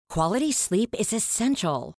Quality sleep is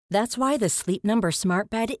essential. That's why the Sleep Number Smart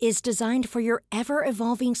Bed is designed for your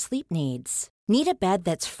ever-evolving sleep needs. Need a bed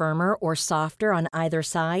that's firmer or softer on either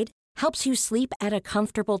side? Helps you sleep at a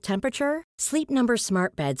comfortable temperature? Sleep Number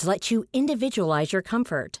Smart Beds let you individualize your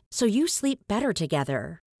comfort, so you sleep better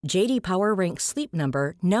together. J.D. Power ranks Sleep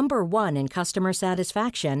Number number 1 in customer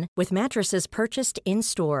satisfaction with mattresses purchased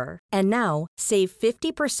in-store. And now, save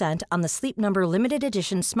 50% on the Sleep Number Limited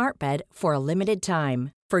Edition Smart Bed for a limited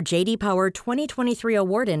time. For J.D. Power 2023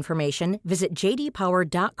 award information, visit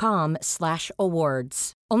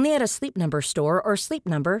jdpower.com/awards. Only at a Sleep Number store or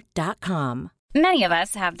sleepnumber.com. Many of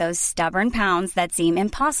us have those stubborn pounds that seem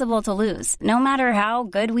impossible to lose, no matter how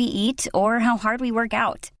good we eat or how hard we work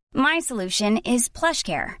out. My solution is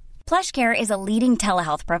PlushCare. PlushCare is a leading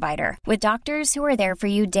telehealth provider with doctors who are there for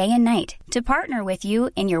you day and night to partner with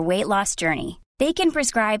you in your weight loss journey. They can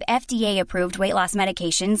prescribe FDA-approved weight loss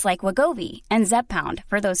medications like Wegovy and Zepbound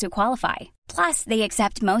for those who qualify. Plus, they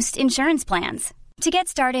accept most insurance plans. To get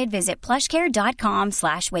started, visit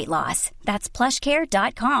plushcare.com/weightloss. That's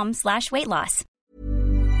plushcare.com/weightloss.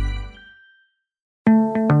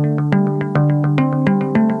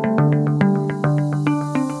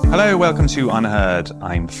 Hello, welcome to Unheard.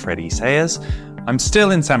 I'm Freddie Sayers. I'm still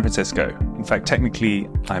in San Francisco. In fact, technically,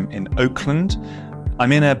 I'm in Oakland.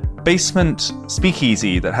 I'm in a basement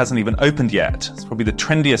speakeasy that hasn't even opened yet. It's probably the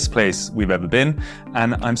trendiest place we've ever been.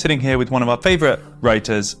 And I'm sitting here with one of our favorite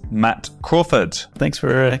writers, Matt Crawford. Thanks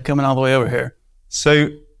for coming all the way over here. So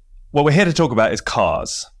what we're here to talk about is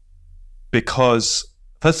cars. Because,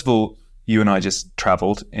 first of all, you and I just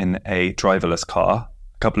traveled in a driverless car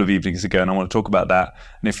a couple of evenings ago, and I want to talk about that.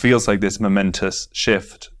 And it feels like this momentous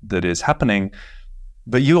shift that is happening.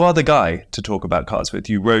 But you are the guy to talk about cars with.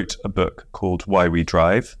 You wrote a book called Why We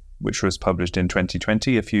Drive, which was published in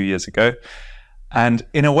 2020, a few years ago. And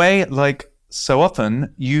in a way, like so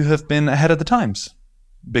often, you have been ahead of the times,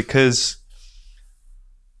 because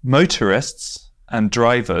motorists and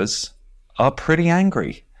drivers are pretty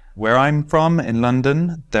angry. Where I'm from, in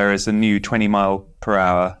London, there is a new 20 mile per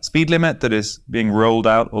hour speed limit that is being rolled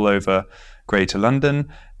out all over Greater London.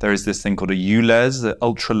 There is this thing called a ULEZ, the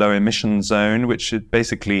ultra low emission zone, which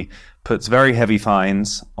basically puts very heavy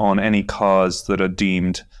fines on any cars that are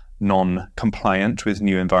deemed non-compliant with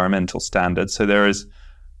new environmental standards. So there is,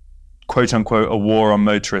 quote unquote, a war on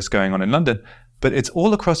motorists going on in London. But it's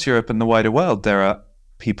all across Europe and the wider world. There are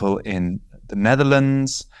people in the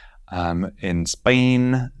Netherlands, in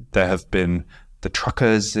Spain. There have been the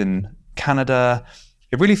truckers in Canada.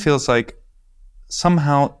 It really feels like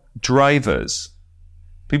somehow drivers,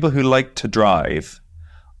 people who like to drive,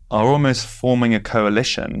 are almost forming a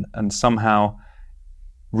coalition and somehow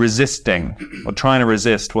resisting or trying to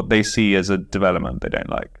resist what they see as a development they don't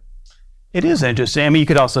like. It is interesting. I mean, you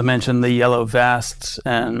could also mention the yellow vests,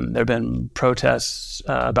 and there have been protests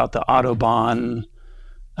about the Autobahn.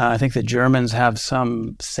 I think the Germans have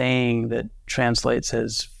some saying that translates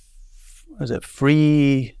as, was it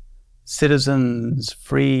free citizens,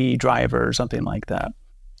 free drivers, something like that.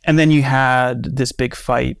 And then you had this big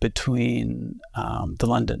fight between the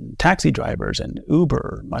London taxi drivers and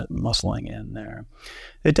Uber muscling in there.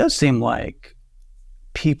 It does seem like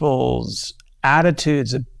people's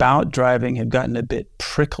attitudes about driving have gotten a bit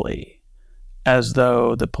prickly, as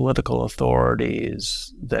though the political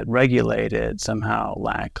authorities that regulate it somehow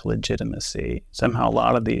lack legitimacy. Somehow a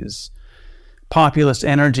lot of these populist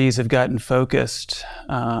energies have gotten focused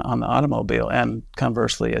on the automobile, and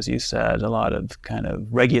conversely, as you said, a lot of kind of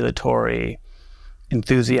regulatory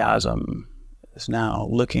enthusiasm is now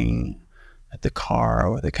looking at the car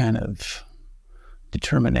with a kind of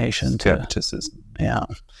determination. Skepticism. Yeah.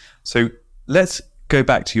 So let's go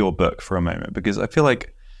back to your book for a moment, because I feel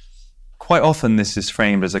like quite often this is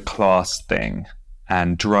framed as a class thing,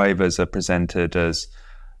 and drivers are presented as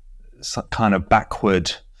some kind of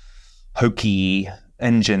backward, hokey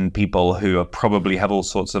engine people who are probably have all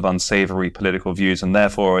sorts of unsavory political views, and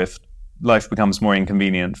therefore if life becomes more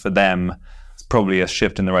inconvenient for them, it's probably a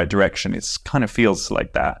shift in the right direction. It kind of feels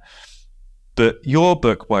like that. But your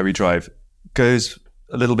book, Why We Drive, goes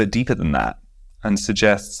a little bit deeper than that and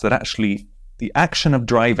suggests that actually the action of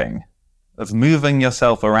driving, of moving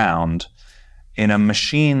yourself around in a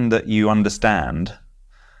machine that you understand,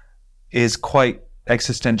 is quite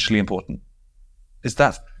existentially important. Is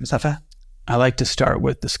that fair? I like to start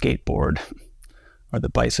with the skateboard or the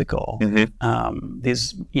bicycle. Mm-hmm.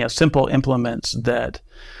 These simple implements that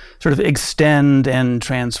sort of extend and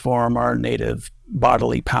transform our native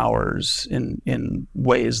bodily powers in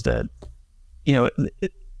ways that,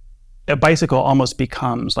 a bicycle almost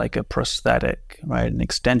becomes like a prosthetic, right? An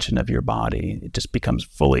extension of your body. It just becomes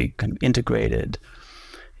fully kind of integrated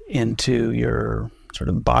into your sort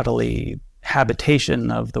of bodily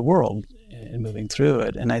habitation of the world and moving through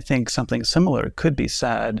it. And I think something similar could be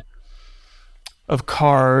said of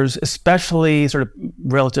cars, especially sort of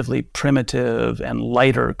relatively primitive and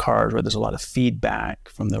lighter cars where there's a lot of feedback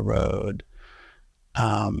from the road,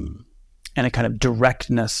 and a kind of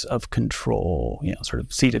directness of control, sort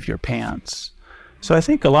of seat of your pants. So I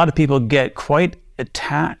think a lot of people get quite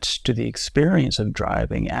attached to the experience of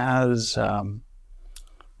driving as,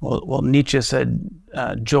 well, Nietzsche said,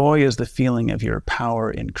 joy is the feeling of your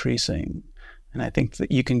power increasing. And I think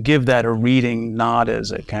that you can give that a reading not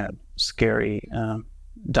as a kind of scary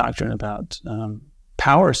doctrine about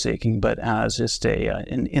power seeking, but as just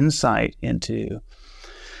an insight into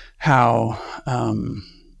how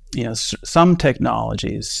some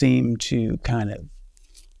technologies seem to kind of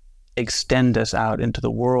extend us out into the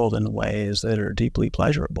world in ways that are deeply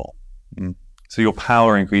pleasurable. Mm. So your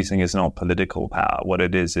power increasing is not political power. What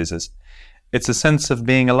it is it's a sense of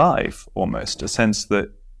being alive, almost a sense that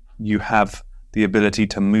you have the ability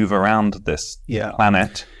to move around this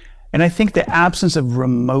planet. And I think the absence of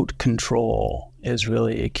remote control is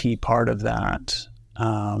really a key part of that.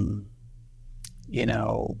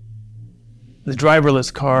 The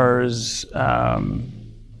driverless cars,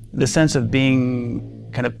 the sense of being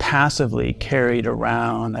kind of passively carried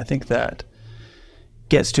around, I think that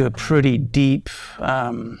gets to a pretty deep,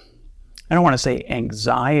 I don't want to say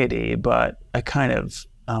anxiety, but a kind of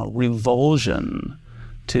revulsion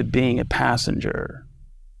to being a passenger.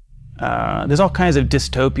 There's all kinds of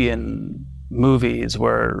dystopian movies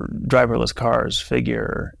where driverless cars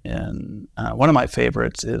figure in. One of my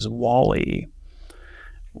favorites is WALL-E,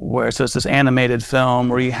 so it's this animated film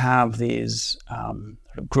where you have these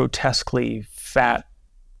sort of grotesquely fat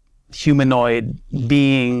humanoid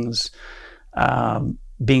beings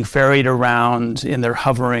being ferried around in their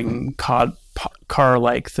hovering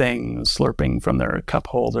car-like things, slurping from their cup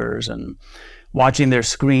holders and watching their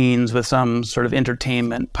screens with some sort of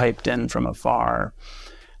entertainment piped in from afar.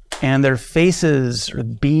 And their faces sort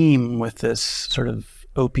of beam with this sort of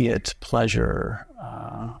opiate pleasure.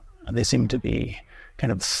 They seem to be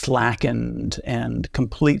kind of slackened and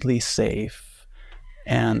completely safe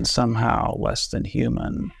and somehow less than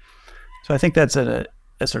human. So I think that's a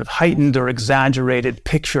sort of heightened or exaggerated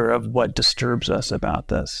picture of what disturbs us about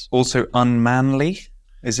this. Also unmanly.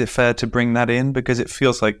 Is it fair to bring that in? Because it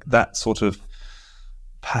feels like that sort of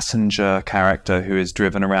passenger character who is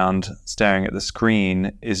driven around staring at the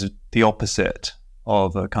screen is the opposite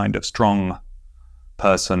of a kind of strong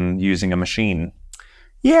person using a machine.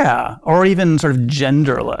 Yeah, or even sort of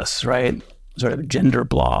genderless, right? Sort of gender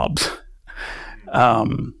blobs.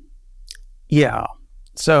 Yeah.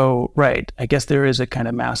 So, right, I guess there is a kind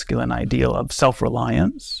of masculine ideal of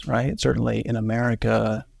self-reliance, right? Certainly in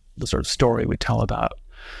America, the sort of story we tell about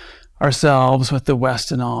ourselves with the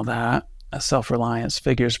West and all that, self-reliance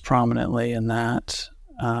figures prominently in that.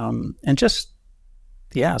 And just,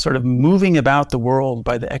 sort of moving about the world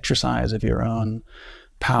by the exercise of your own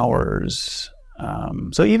powers.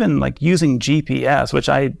 So even like using GPS, which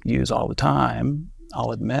I use all the time,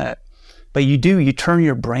 I'll admit, but you turn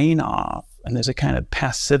your brain off, and there's a kind of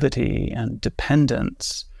passivity and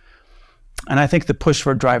dependence. And I think the push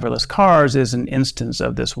for driverless cars is an instance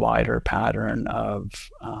of this wider pattern of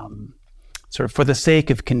sort of for the sake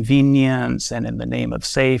of convenience and in the name of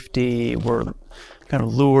safety, we're kind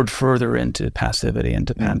of lured further into passivity and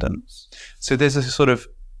dependence. So there's a sort of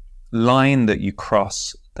line that you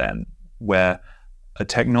cross then where a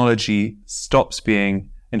technology stops being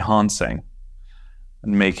enhancing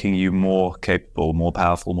and making you more capable, more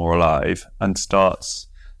powerful, more alive, and starts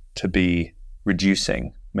to be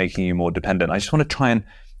reducing, making you more dependent. I just want to try and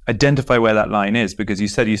identify where that line is, because you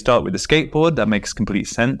said you start with the skateboard. That makes complete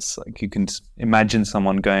sense. Like you can imagine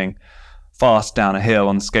someone going fast down a hill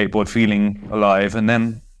on the skateboard, feeling alive. And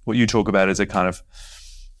then what you talk about is a kind of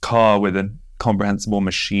car with a comprehensible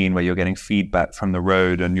machine where you're getting feedback from the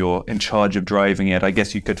road and you're in charge of driving it. I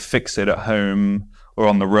guess you could fix it at home or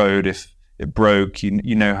on the road if it broke.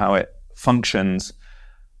 You know how it functions.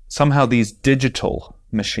 Somehow these digital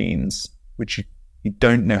machines, which you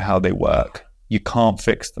don't know how they work, you can't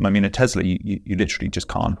fix them. I mean, a Tesla, you literally just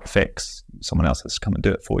can't fix. Someone else has to come and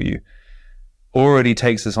do it for you. Already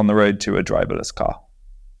takes us on the road to a driverless car.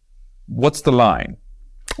 What's the line?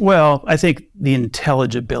 Well, I think the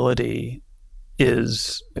intelligibility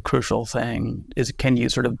is a crucial thing. Can you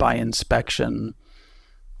sort of by inspection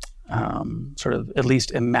sort of at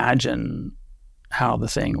least imagine how the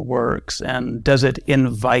thing works, and does it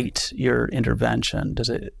invite your intervention? Does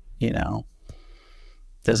it invite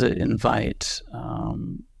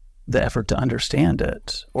the effort to understand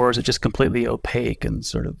it? Or is it just completely opaque and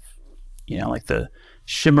sort of, like the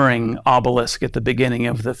shimmering obelisk at the beginning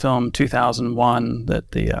of the film 2001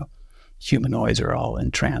 that the humanoids are all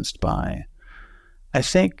entranced by? I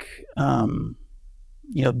think,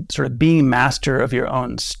 sort of being master of your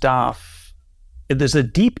own stuff, there's a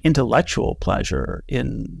deep intellectual pleasure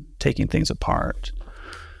in taking things apart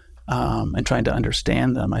and trying to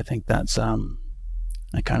understand them. I think that's a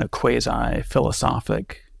kind of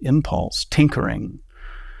quasi-philosophic impulse, tinkering.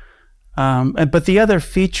 But the other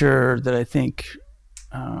feature that I think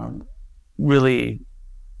really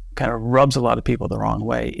kind of rubs a lot of people the wrong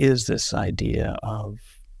way is this idea of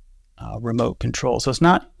remote control. So it's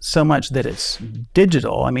not so much that it's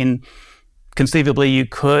digital. I mean, conceivably, you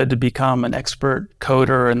could become an expert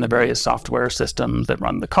coder in the various software systems that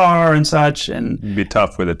run the car and such. And it'd be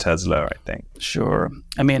tough with a Tesla, I think. Sure.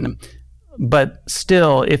 I mean, but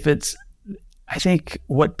still, I think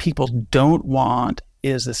what people don't want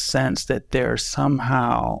is a sense that they're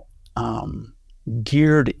somehow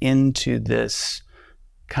geared into this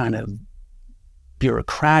kind of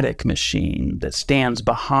bureaucratic machine that stands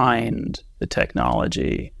behind the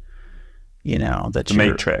technology, that the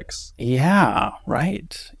matrix. Yeah,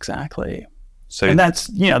 right, exactly. So, and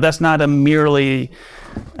that's not a merely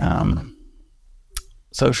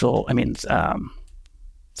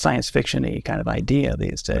science fiction-y kind of idea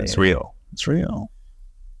these days. It's real. It's real.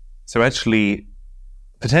 So actually,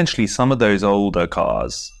 potentially some of those older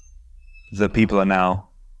cars that people are now,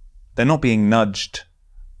 they're not being nudged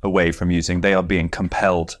away from using, they are being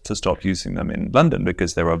compelled to stop using them in London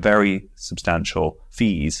because there are very substantial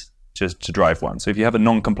fees just to drive one. So if you have a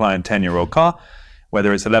non-compliant 10-year-old car,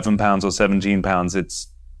 whether it's £11 or £17, it's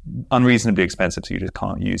unreasonably expensive, so you just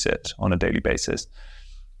can't use it on a daily basis.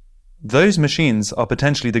 Those machines are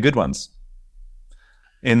potentially the good ones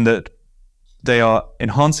in that they are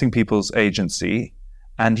enhancing people's agency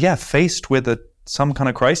and, faced with some kind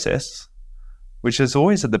of crisis, which is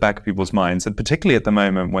always at the back of people's minds, and particularly at the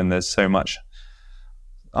moment when there's so much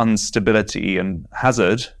instability and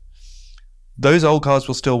hazard, those old cars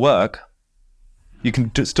will still work. You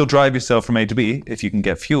can still drive yourself from A to B if you can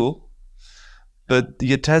get fuel, but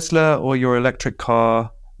your Tesla or your electric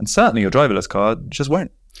car, and certainly your driverless car, just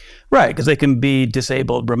won't. Right, because they can be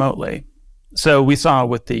disabled remotely. So we saw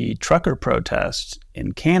with the trucker protest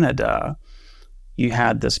in Canada, you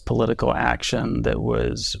had this political action that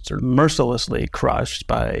was sort of mercilessly crushed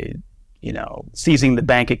by, seizing the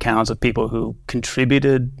bank accounts of people who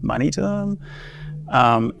contributed money to them.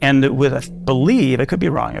 And I believe, I could be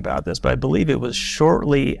wrong about this, but I believe it was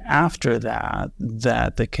shortly after that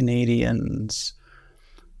the Canadians,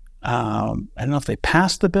 I don't know if they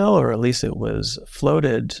passed the bill or at least it was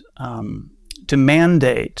floated to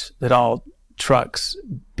mandate that all trucks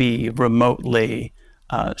be remotely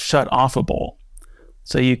shut-offable.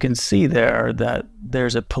 So you can see there that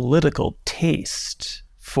there's a political taste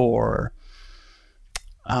for,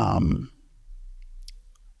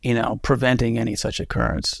 preventing any such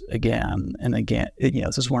occurrence again and again.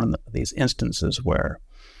 This is one of these instances where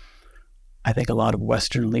I think a lot of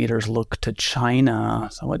Western leaders look to China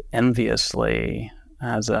somewhat enviously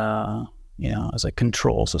as a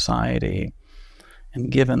control society,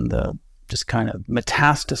 and given the just kind of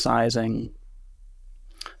metastasizing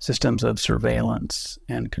systems of surveillance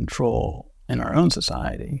and control in our own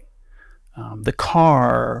society, the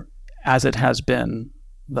car, as it has been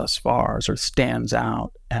thus far, sort of stands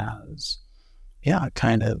out as,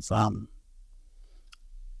 kind of, a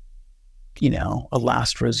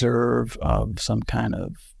last reserve of some kind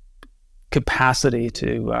of capacity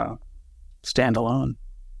to stand alone.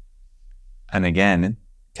 And again,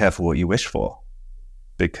 careful what you wish for,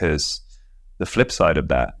 because the flip side of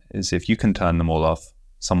that is if you can turn them all off,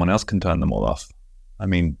 someone else can turn them all off. I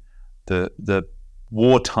mean, the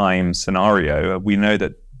wartime scenario, we know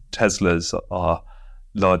that Teslas are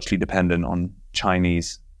largely dependent on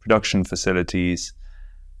Chinese production facilities.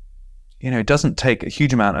 It doesn't take a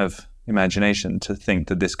huge amount of imagination to think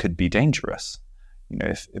that this could be dangerous.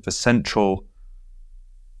 If a central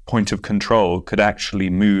point of control could actually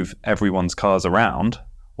move everyone's cars around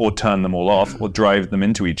or turn them all off or drive them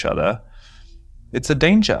into each other, it's a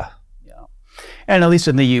danger. Yeah. And at least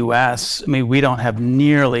in the US, we don't have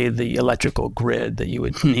nearly the electrical grid that you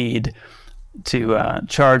would need to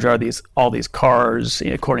charge all these cars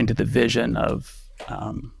according to the vision of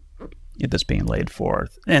this being laid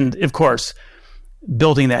forth. And of course,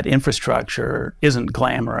 building that infrastructure isn't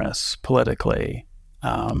glamorous politically.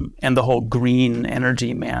 And the whole green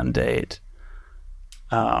energy mandate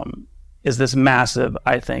is this massive,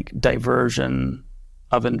 I think, diversion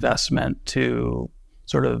of investment to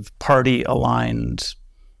sort of party-aligned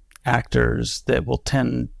actors that will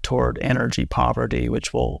tend toward energy poverty,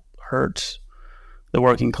 which will hurt the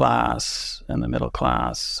working class and the middle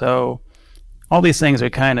class. So all these things are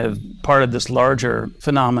kind of part of this larger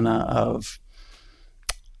phenomena of,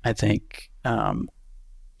 I think,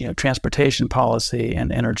 transportation policy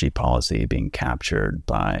and energy policy being captured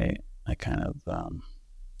by a kind of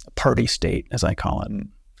a party state, as I call it.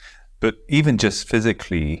 But even just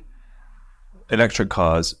physically, electric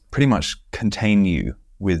cars pretty much contain you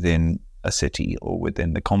within a city or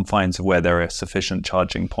within the confines of where there are sufficient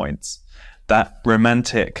charging points. That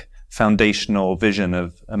romantic foundational vision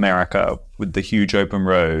of America with the huge open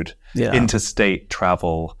road, interstate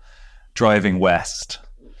travel, driving west.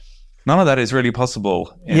 None of that is really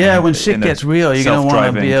possible. When shit gets real, you're going to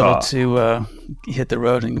want to be able car. to hit the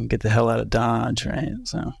road and get the hell out of Dodge, right?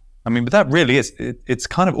 So, I mean, but that really is, it's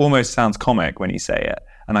kind of almost sounds comic when you say it.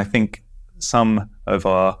 And I think some of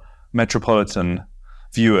our metropolitan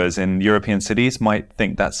viewers in European cities might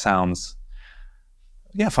think that sounds,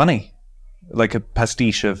 funny, like a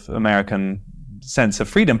pastiche of American sense of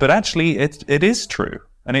freedom. But actually, it is true.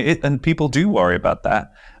 And people do worry about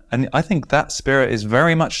that. And I think that spirit is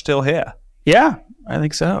very much still here. Yeah, I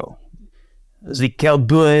think so.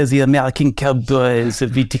 The American cowboy is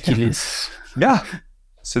ridiculous. Yeah.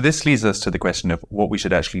 So this leads us to the question of what we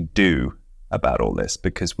should actually do about all this,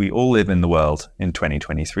 because we all live in the world in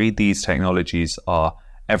 2023. These technologies are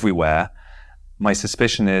everywhere. My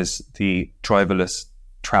suspicion is the driverless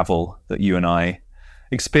travel that you and I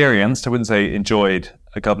experienced, I wouldn't say enjoyed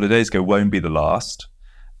a couple of days ago, won't be the last.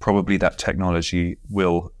 Probably that technology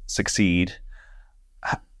will succeed.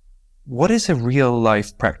 What is a real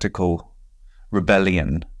life practical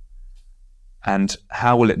rebellion? And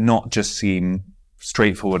how will it not just seem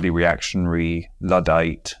straightforwardly reactionary,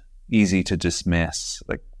 Luddite, easy to dismiss?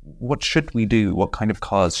 Like, what should we do? What kind of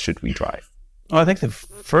cars should we drive? Well, I think the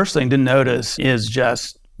first thing to notice is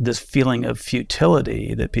just this feeling of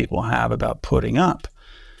futility that people have about putting up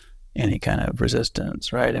any kind of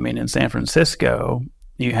resistance, right? I mean, in San Francisco,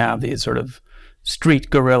 you have these sort of street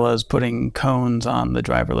guerrillas putting cones on the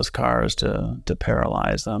driverless cars to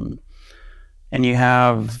paralyze them. And you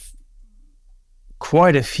have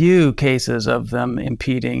quite a few cases of them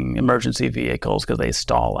impeding emergency vehicles because they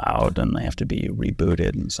stall out and they have to be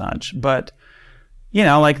rebooted and such. But,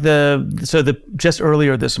 just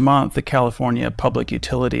earlier this month, the California Public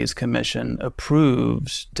Utilities Commission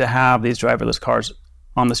approved to have these driverless cars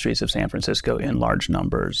on the streets of San Francisco in large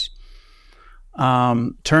numbers.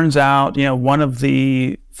 Turns out, one of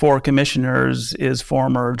the 4 commissioners is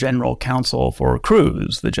former general counsel for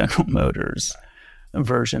Cruise, the General Motors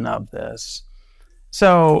version of this.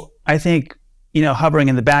 So I think, hovering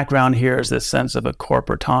in the background here is this sense of a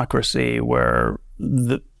corporatocracy where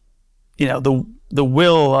the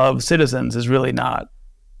will of citizens is really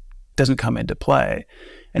doesn't come into play.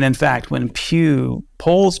 And in fact, when Pew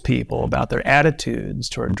polls people about their attitudes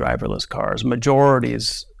toward driverless cars,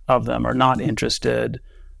 majorities of them are not interested.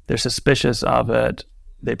 They're suspicious of it.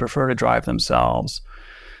 They prefer to drive themselves.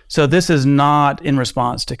 So this is not in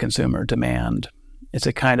response to consumer demand. It's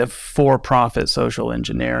a kind of for-profit social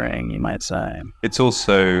engineering, you might say. It's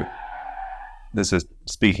also,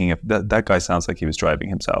 speaking of, that guy sounds like he was driving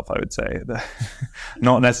himself, I would say.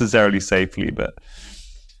 Not necessarily safely, but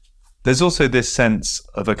there's also this sense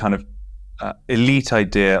of a kind of elite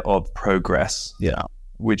idea of progress. Yeah.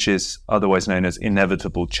 Which is otherwise known as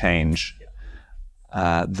inevitable change,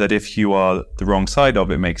 that if you are the wrong side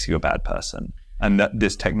of it, makes you a bad person. And that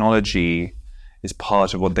this technology is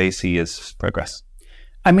part of what they see as progress.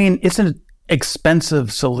 I mean, it's an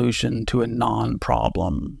expensive solution to a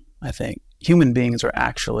non-problem, I think. Human beings are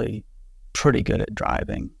actually pretty good at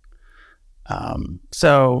driving.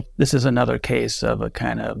 So this is another case of a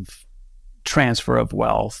kind of transfer of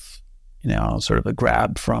wealth, sort of a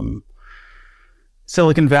grab from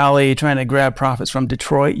Silicon Valley trying to grab profits from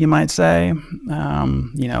Detroit, you might say,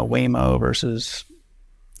 Waymo versus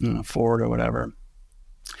Ford or whatever.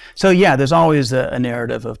 So yeah, there's always a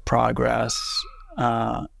narrative of progress.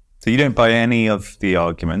 So you don't buy any of the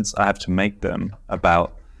arguments. I have to make them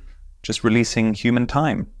about just releasing human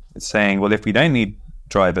time. It's saying, well, if we don't need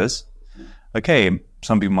drivers, okay,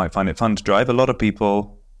 some people might find it fun to drive. A lot of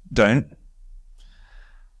people don't.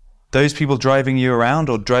 Those people driving you around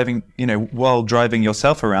or driving, while driving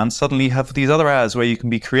yourself around, suddenly you have these other hours where you can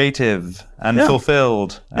be creative and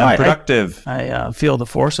fulfilled and productive. I feel the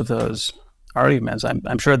force of those arguments.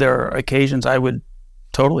 I'm sure there are occasions I would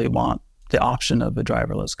totally want the option of a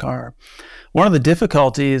driverless car. One of the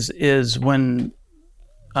difficulties is when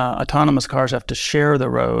autonomous cars have to share the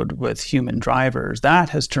road with human drivers.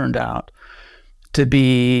 That has turned out to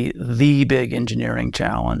be the big engineering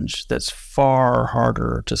challenge that's far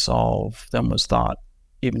harder to solve than was thought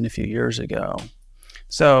even a few years ago.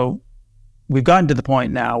 So we've gotten to the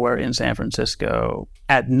point now where in San Francisco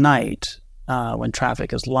at night, when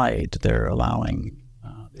traffic is light, they're allowing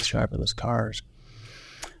these driverless cars.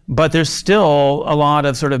 But there's still a lot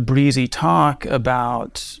of sort of breezy talk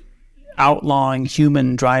about outlawing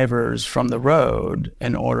human drivers from the road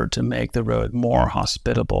in order to make the road more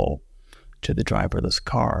hospitable to the driverless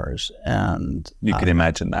cars. And you could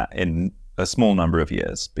imagine that in a small number of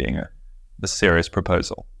years being a serious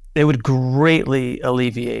proposal. It would greatly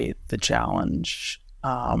alleviate the challenge.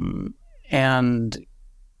 And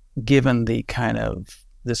given the kind of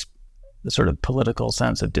the sort of political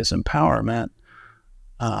sense of disempowerment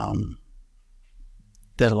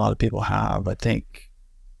that a lot of people have, I think,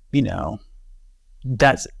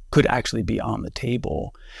 that could actually be on the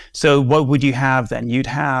table. So what would you have then? You'd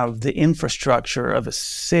have the infrastructure of a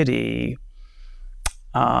city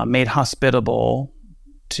made hospitable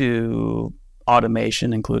to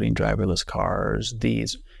automation, including driverless cars.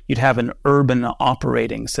 You'd have an urban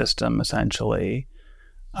operating system, essentially,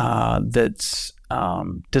 that's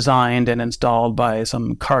designed and installed by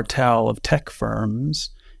some cartel of tech firms,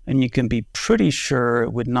 and you can be pretty sure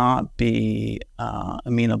it would not be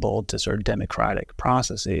amenable to sort of democratic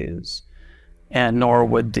processes, and nor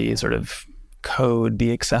would the sort of code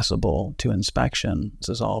be accessible to inspection. This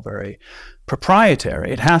is all very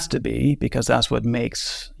proprietary. It has to be, because that's what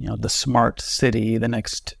makes the smart city the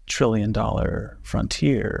next $1 trillion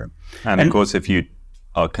frontier. And of course, if you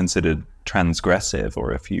are considered transgressive,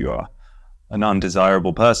 or if you are an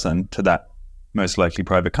undesirable person to that most likely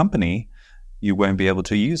private company, you won't be able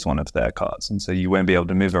to use one of their cars, and so you won't be able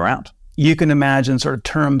to move around. You can imagine sort of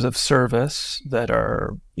terms of service that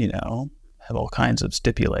are, have all kinds of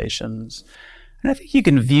stipulations. And I think you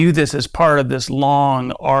can view this as part of this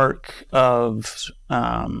long arc of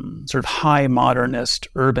sort of high modernist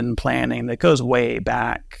urban planning that goes way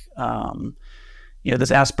back.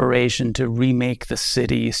 This aspiration to remake the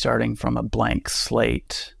city starting from a blank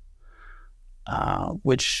slate,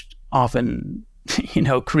 which often,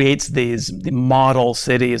 creates these model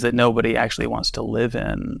cities that nobody actually wants to live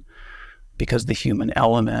in because the human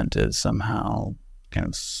element is somehow kind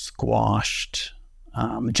of squashed.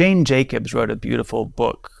 Jane Jacobs wrote a beautiful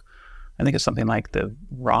book. I think it's something like The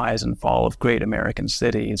Rise and Fall of Great American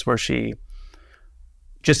Cities, where she,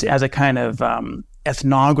 just as a kind of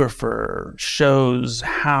ethnographer, shows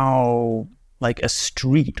how like a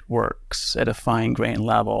street works at a fine-grained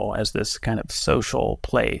level as this kind of social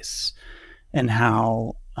place, and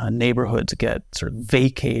how neighborhoods get sort of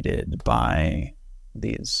vacated by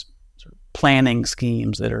these sort of planning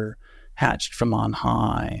schemes that are hatched from on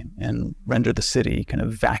high and render the city kind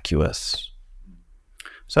of vacuous.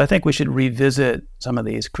 So I think we should revisit some of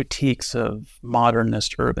these critiques of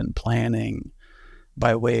modernist urban planning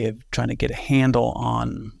by way of trying to get a handle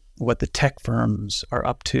on what the tech firms are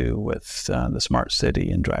up to with the smart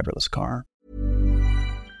city and driverless car.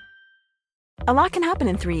 A lot can happen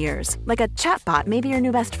in 3 years, like a chatbot may be your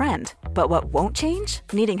new best friend. But what won't change?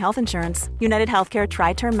 Needing health insurance. United Healthcare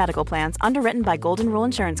Tri-Term Medical Plans, underwritten by Golden Rule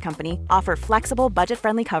Insurance Company, offer flexible,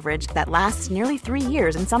 budget-friendly coverage that lasts nearly 3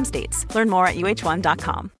 years in some states. Learn more at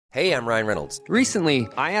uh1.com. Hey, I'm Ryan Reynolds. Recently,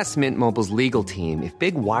 I asked Mint Mobile's legal team if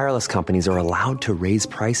big wireless companies are allowed to raise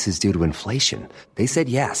prices due to inflation. They said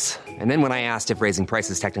yes. And then when I asked if raising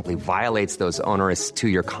prices technically violates those onerous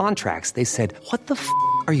 2-year contracts, they said, "What the f***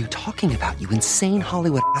 are you talking about, you insane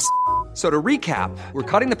Hollywood ass?" So to recap, we're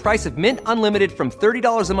cutting the price of Mint Unlimited from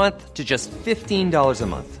 $30 a month to just $15 a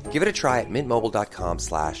month. Give it a try at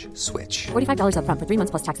mintmobile.com/switch. $45 up front for 3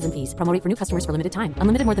 months plus taxes and fees. Promo rate for new customers for limited time.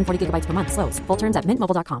 Unlimited more than 40 gigabytes per month. Slows full terms at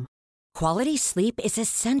mintmobile.com. Quality sleep is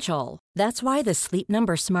essential. That's why the Sleep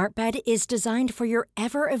Number Smart Bed is designed for your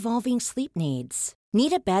ever-evolving sleep needs.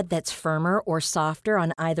 Need a bed that's firmer or softer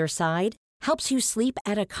on either side? Helps you sleep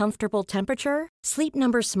at a comfortable temperature? Sleep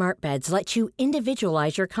Number Smart Beds let you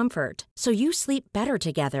individualize your comfort, so you sleep better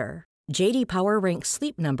together. J.D. Power ranks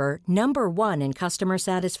Sleep Number number 1 in customer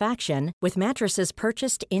satisfaction with mattresses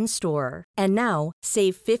purchased in-store. And now,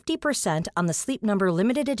 save 50% on the Sleep Number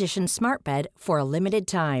Limited Edition Smart Bed for a limited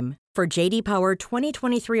time. For J.D. Power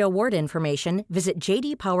 2023 award information, visit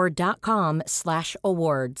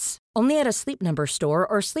jdpower.com/awards. Only at a Sleep Number store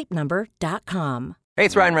or sleepnumber.com. Hey,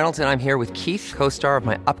 it's Ryan Reynolds, and I'm here with Keith, co-star of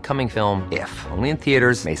my upcoming film, If, only in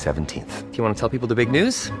theaters May 17th. Do you want to tell people the big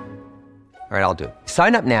news? All right, I'll do it.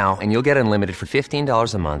 Sign up now and you'll get unlimited for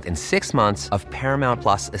 $15 a month and 6 months of Paramount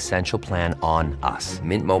Plus Essential Plan on us.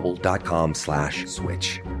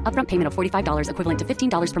 MintMobile.com/switch. Upfront payment of $45 equivalent to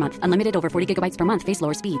 $15 per month. Unlimited over 40 gigabytes per month. Face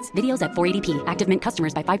lower speeds. Videos at 480p. Active Mint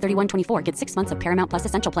customers by 531.24 get 6 months of Paramount Plus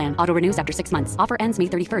Essential Plan. Auto renews after 6 months. Offer ends May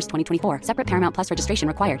 31st, 2024. Separate Paramount Plus registration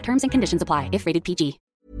required. Terms and conditions apply if rated PG.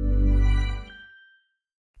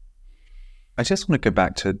 I just want to go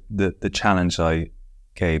back to the challenge I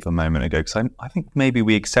gave a moment ago, because I think maybe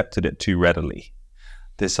we accepted it too readily.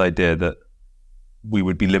 This idea that we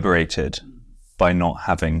would be liberated by not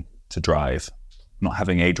having to drive, not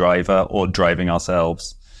having a driver or driving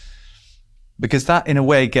ourselves. Because that, in a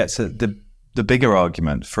way, gets at the bigger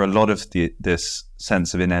argument for a lot of this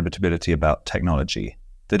sense of inevitability about technology,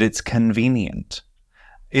 that it's convenient.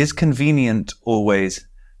 Is convenient always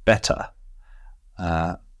better?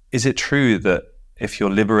 Is it true that if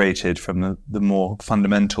you're liberated from the more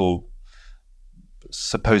fundamental,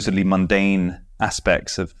 supposedly mundane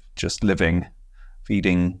aspects of just living,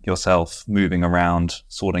 feeding yourself, moving around,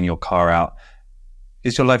 sorting your car out,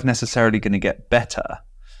 is your life necessarily going to get better?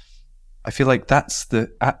 I feel like that's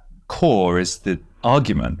at core is the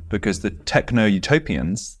argument, because the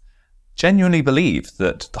techno-utopians genuinely believe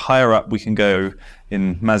that the higher up we can go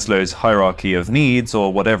in Maslow's hierarchy of needs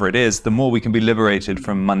or whatever it is, the more we can be liberated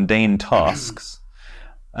from mundane tasks,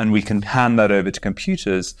 and we can hand that over to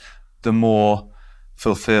computers, the more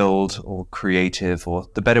fulfilled or creative, or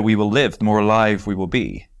the better we will live, the more alive we will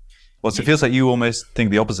be. Well, so it feels like you almost think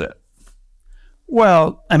the opposite.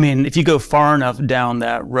 Well, I mean, if you go far enough down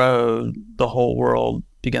that road, the whole world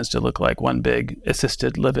begins to look like one big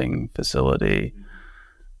assisted living facility,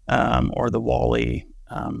 or the WALL-E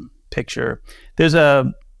picture. There's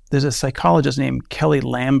a psychologist named Kelly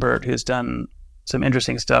Lambert who's done some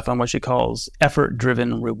interesting stuff on what she calls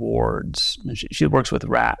effort-driven rewards. She works with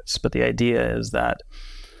rats, but the idea is that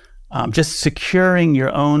just securing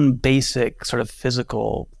your own basic sort of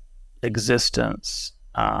physical existence.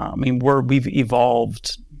 We've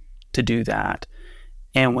evolved to do that.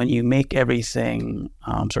 And when you make everything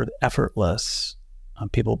sort of effortless,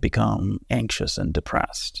 people become anxious and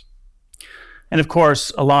depressed. And of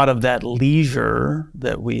course, a lot of that leisure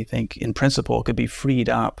that we think in principle could be freed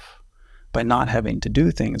up by not having to do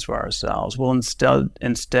things for ourselves will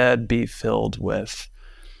instead be filled with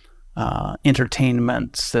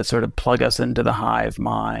entertainments that sort of plug us into the hive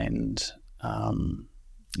mind. I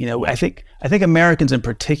think Americans in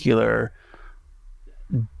particular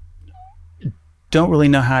don't really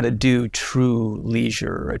know how to do true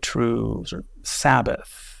leisure, a true sort of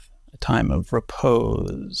Sabbath, a time of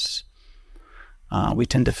repose. We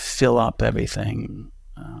tend to fill up everything.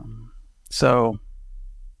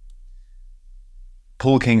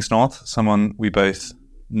 Paul Kingsnorth, someone we both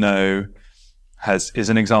know, is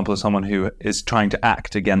an example of someone who is trying to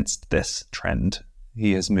act against this trend.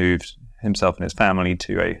 He has moved himself and his family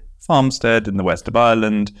to a farmstead in the west of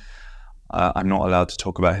Ireland. I'm not allowed to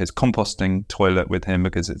talk about his composting toilet with him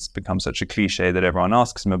because it's become such a cliche that everyone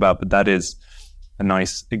asks him about, but that is a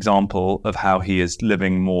nice example of how he is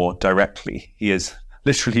living more directly. He is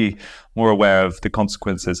literally more aware of the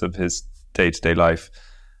consequences of his day-to-day life.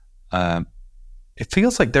 It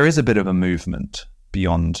feels like there is a bit of a movement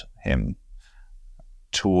beyond him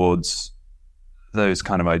towards those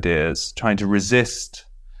kind of ideas, trying to resist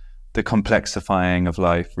the complexifying of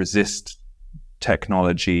life, resist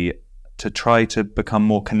technology, to try to become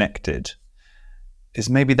more connected. Is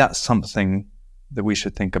maybe that's something that we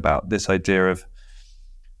should think about, this idea of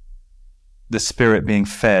the spirit being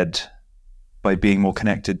fed by being more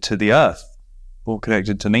connected to the earth, more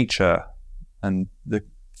connected to nature, and the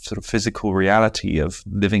sort of physical reality of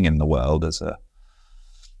living in the world as a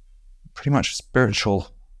pretty much spiritual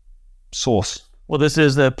source. Well, this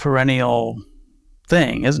is the perennial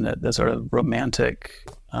thing, isn't it? The sort of romantic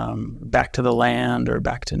back to the land or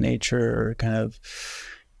back to nature kind of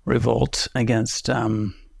revolt against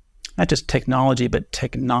not just technology, but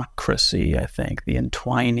technocracy, I think. The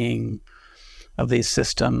entwining of these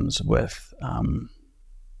systems with, I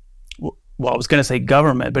was going to say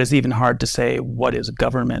government, but it's even hard to say what is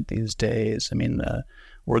government these days. I mean,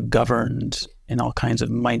 we're governed in all kinds of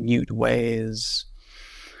minute ways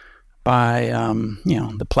by,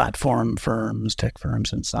 the platform firms, tech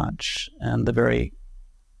firms and such. And the very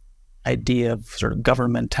idea of sort of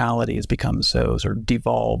governmentality has become so sort of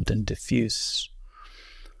devolved and diffuse.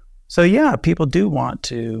 So yeah, people do want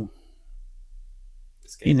to,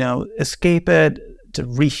 escape it, to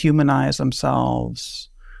rehumanize themselves.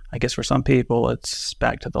 I guess for some people, it's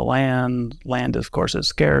back to the land. Land, of course, is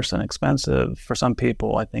scarce and expensive. For some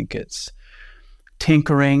people, I think it's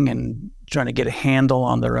tinkering and trying to get a handle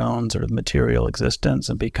on their own sort of material existence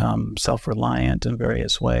and become self-reliant in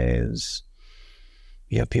various ways.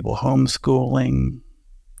 You have people homeschooling,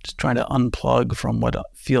 just trying to unplug from what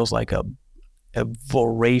feels like a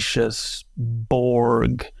voracious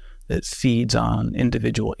Borg that feeds on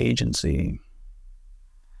individual agency.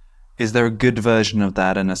 Is there a good version of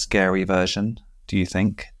that and a scary version, do you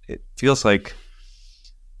think? It feels like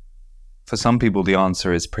for some people the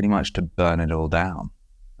answer is pretty much to burn it all down.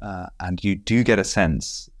 And you do get a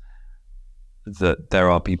sense that there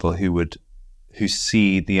are people who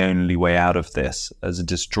see the only way out of this as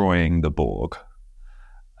destroying the Borg,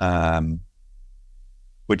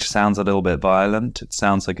 which sounds a little bit violent. It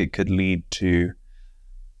sounds like it could lead to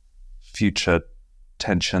future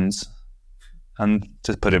tensions, and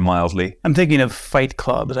to put it mildly. I'm thinking of Fight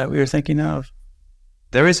Club. Is that what you're thinking of?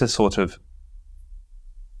 There is a sort of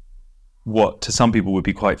what to some people would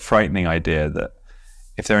be quite frightening idea that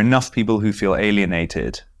if there are enough people who feel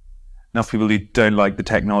alienated, enough people who don't like the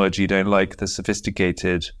technology, don't like the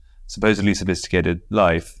supposedly sophisticated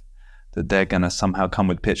life, that they're going to somehow come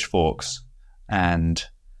with pitchforks and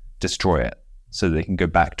destroy it so they can go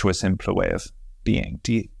back to a simpler way of being.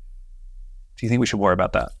 Do you think we should worry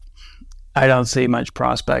about that? I don't see much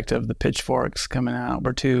prospect of the pitchforks coming out.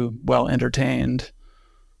 We're too well entertained.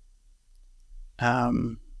 I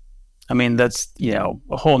mean, that's,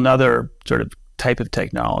 a whole nother sort of type of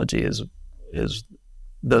technology is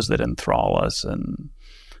those that enthrall us. And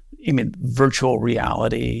I mean, virtual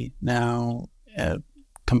reality now,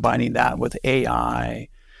 combining that with AI,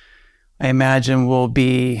 I imagine we'll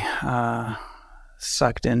be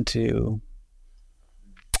sucked into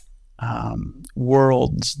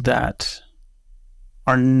worlds that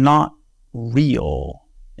are not real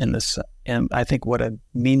in this. And I think what I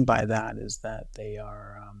mean by that is that they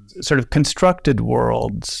are sort of constructed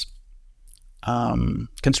worlds,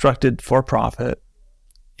 constructed for profit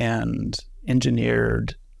and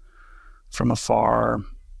engineered from afar,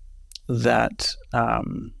 that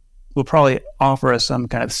will probably offer us some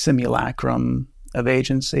kind of simulacrum of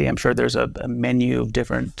agency. I'm sure there's a menu of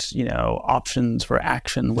different, options for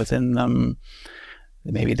action within them.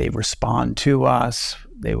 Maybe they respond to us.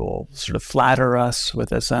 They will sort of flatter us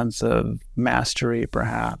with a sense of mastery,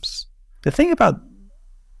 perhaps. The thing about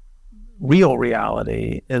real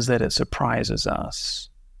reality is that it surprises us.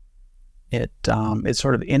 It's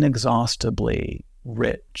sort of inexhaustibly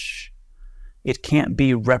rich. It can't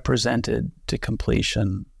be represented to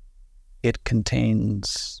completion. It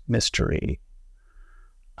contains mystery.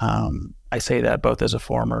 I say that both as a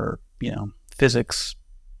former, physics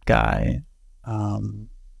guy,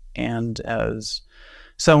 and as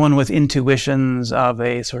someone with intuitions of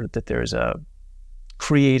a sort of that there's a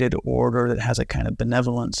created order that has a kind of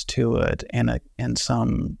benevolence to it, and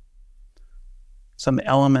some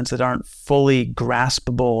elements that aren't fully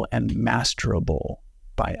graspable and masterable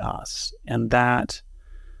by us. And that,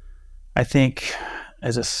 I think,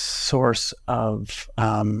 is a source of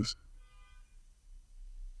kind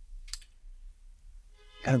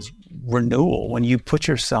of renewal when you put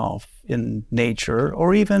yourself in nature,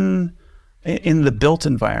 or even in the built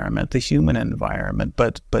environment, the human environment,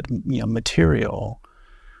 but material.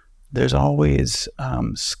 There's always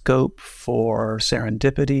scope for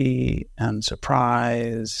serendipity and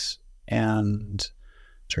surprise and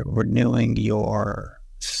sort of renewing your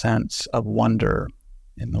sense of wonder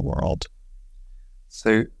in the world.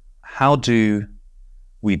 So how do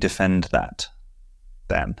we defend that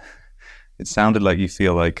then? It sounded like you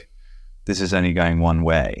feel like this is only going one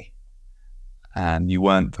way, and you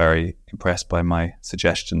weren't very impressed by my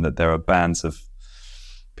suggestion that there are bands of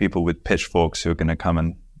people with pitchforks who are going to come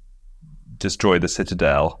and destroy the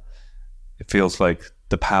citadel. It feels like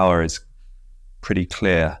the power is pretty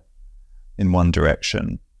clear in one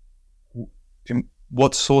direction.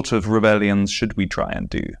 What sort of rebellions should we try and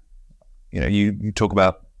do? You talk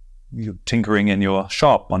about you tinkering in your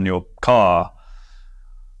shop, on your car.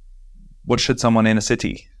 What should someone in a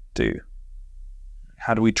city do?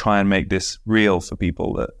 How do we try and make this real for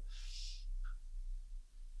people?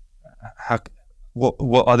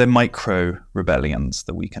 What are there micro rebellions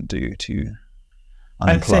that we can do to unplug?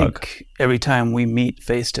 I think every time we meet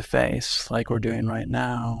face to face, like we're doing right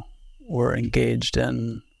now, we're engaged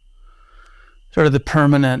in sort of the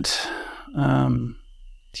permanent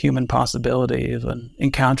human possibility of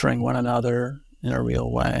encountering one another in a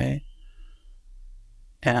real way.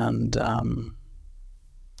 And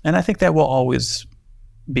I think that will always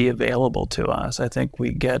be available to us. I think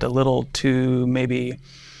we get a little too maybe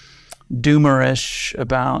doomerish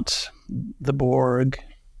about the Borg,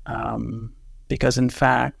 because in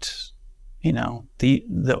fact,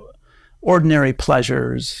 the ordinary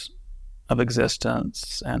pleasures of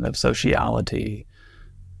existence and of sociality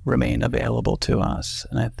remain available to us.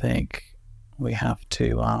 And I think we have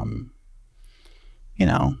to,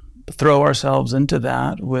 throw ourselves into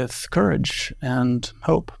that with courage and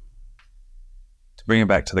hope. To bring it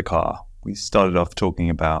back to the car, we started off talking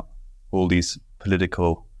about all these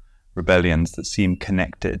political rebellions that seem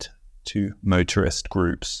connected to motorist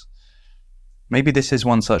groups. Maybe this is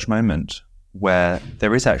one such moment where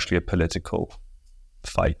there is actually a political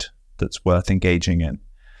fight that's worth engaging in.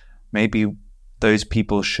 Maybe those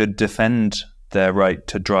people should defend their right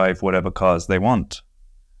to drive whatever cars they want.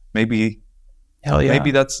 Maybe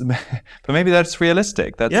that's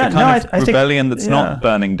realistic. That's the kind of rebellion that's not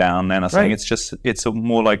burning down anything. Right. It's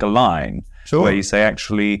more like a line where you say,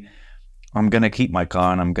 actually, I'm going to keep my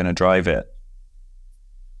car and I'm going to drive it.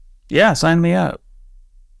 Yeah, sign me up.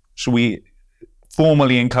 Should we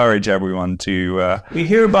formally encourage everyone to... We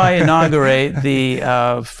hereby inaugurate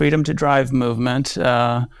the Freedom to Drive movement.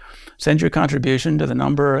 Send your contribution to the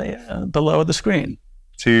number below the screen.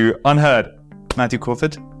 To Unheard, Matthew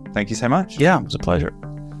Crawford, thank you so much. Yeah, it was a pleasure.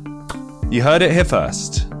 You heard it here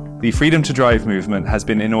first. The Freedom to Drive movement has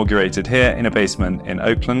been inaugurated here in a basement in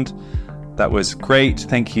Oakland. That was great.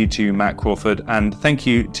 Thank you to Matt Crawford, and thank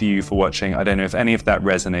you to you for watching. I don't know if any of that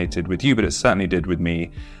resonated with you, but it certainly did with me.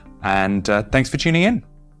 And thanks for tuning in.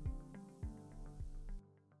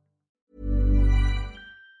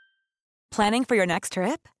 Planning for your next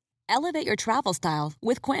trip? Elevate your travel style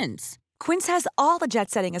with Quince. Quince has all the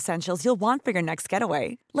jet-setting essentials you'll want for your next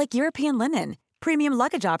getaway, like European linen, premium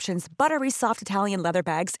luggage options, buttery soft Italian leather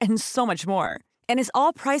bags, and so much more. And is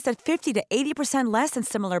all priced at 50 to 80% less than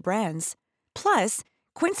similar brands. Plus,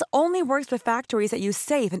 Quince only works with factories that use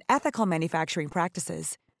safe and ethical manufacturing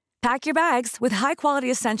practices. Pack your bags with high-quality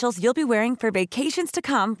essentials you'll be wearing for vacations to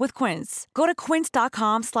come with Quince. Go to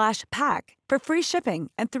quince.com/pack for free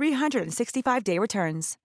shipping and 365-day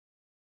returns.